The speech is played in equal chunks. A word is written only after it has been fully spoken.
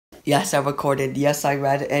Yes, I recorded. Yes, I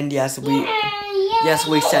read. And yes, we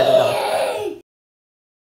set it up.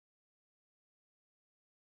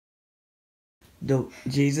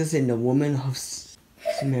 Jesus and the woman of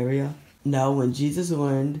Samaria. Now, when Jesus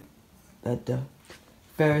learned that the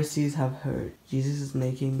Pharisees have heard Jesus is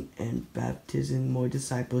making and baptizing more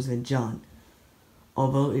disciples than John,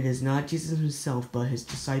 although it is not Jesus himself but his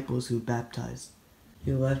disciples who baptize,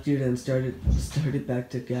 he left Judah and started back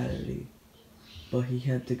to Galilee, but he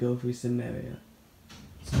had to go through Samaria.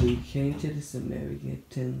 So he came to the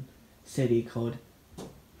Samaritan city called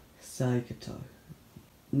Sychar,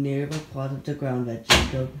 near the plot of the ground that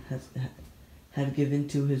Jacob had given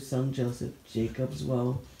to his son Joseph. Jacob's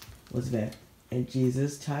well was there, and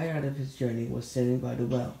Jesus, tired out of his journey, was sitting by the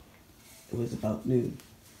well. It was about noon.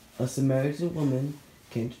 A Samaritan woman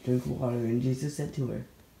came to drink water, and Jesus said to her,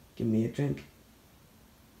 "Give me a drink."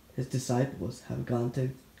 His disciples have gone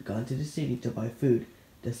to the city to buy food.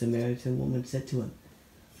 The Samaritan woman said to him,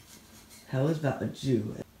 "How is that a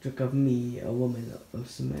Jew drink of me, a woman of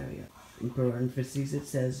Samaria?" In parentheses it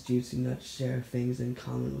says, Jews do not share things in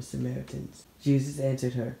common with Samaritans. Jesus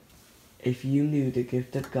answered her, "If you knew the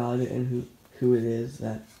gift of God and who it is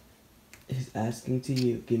that is asking to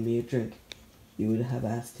you, 'Give me a drink,' you would have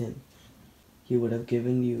asked him. He would have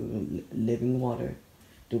given you living water."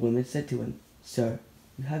 The woman said to him, "Sir,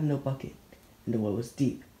 you have no bucket, and the well is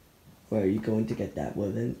deep. Where are you going to get that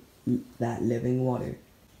living water?"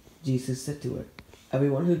 Jesus said to her,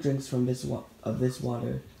 "Everyone who drinks from this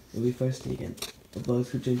water will be thirsty again, but those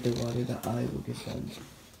who drink the water that I will give them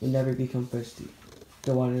will never become thirsty.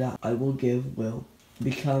 The water that I will give will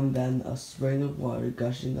become then a spring of water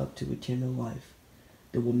gushing up to eternal life."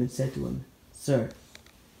 The woman said to him, "Sir,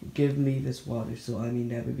 give me this water so I may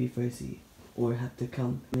never be thirsty or have to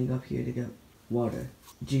come up here to get water."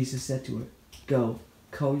 Jesus said to her, "Go,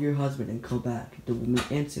 call your husband and come back." The woman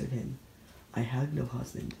answered him, "I have no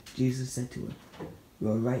husband." Jesus said to her, "You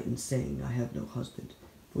are right in saying, 'I have no husband,'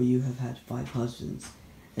 for you have had 5 husbands,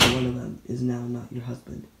 and one of them is now not your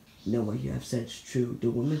husband. No, what you have said is true." The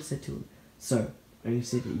woman said to him, "Sir, I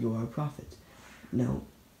say that you are a prophet. Now,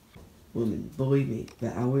 woman, believe me,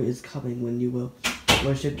 the hour is coming when you will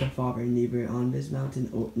worship the Father neither on this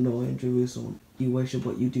mountain nor in Jerusalem. You worship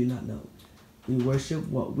what you do not know. We worship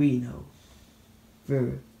what we know.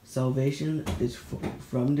 For salvation is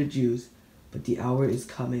from the Jews, but the hour is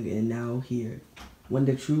coming and now here, when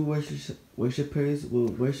the true worshippers will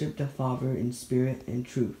worship the Father in spirit and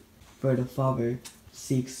truth. For the Father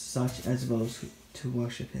seeks such as those to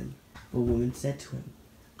worship him." The woman said to him,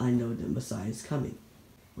 "I know the Messiah is coming.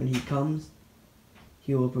 When he comes,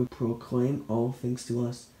 he will proclaim all things to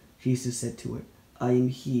us." Jesus said to her, "I am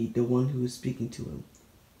he, the one who is speaking to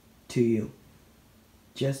you."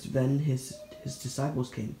 Just then his disciples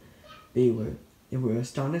came. They were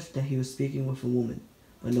astonished that he was speaking with a woman,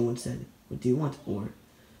 but no one said, "What do you want?" or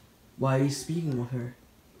 "Why are you speaking with her?"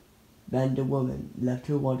 Then the woman left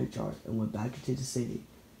her water jar and went back into the city.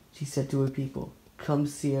 She said to her people, "Come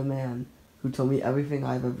see a man who told me everything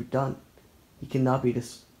I have ever done. He cannot be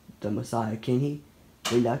the Messiah, can he?"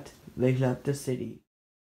 They left the city.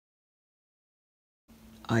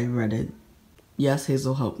 I read it. Yes,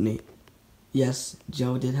 Hazel helped me. Yes,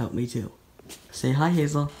 Jo did help me too. Say hi,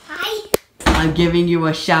 Hazel. Hi. I'm giving you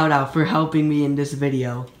a shout out for helping me in this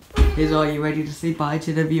video. Hazel, are you ready to say bye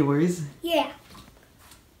to the viewers? Yeah.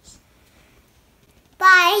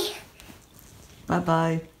 Bye.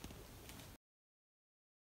 Bye-bye.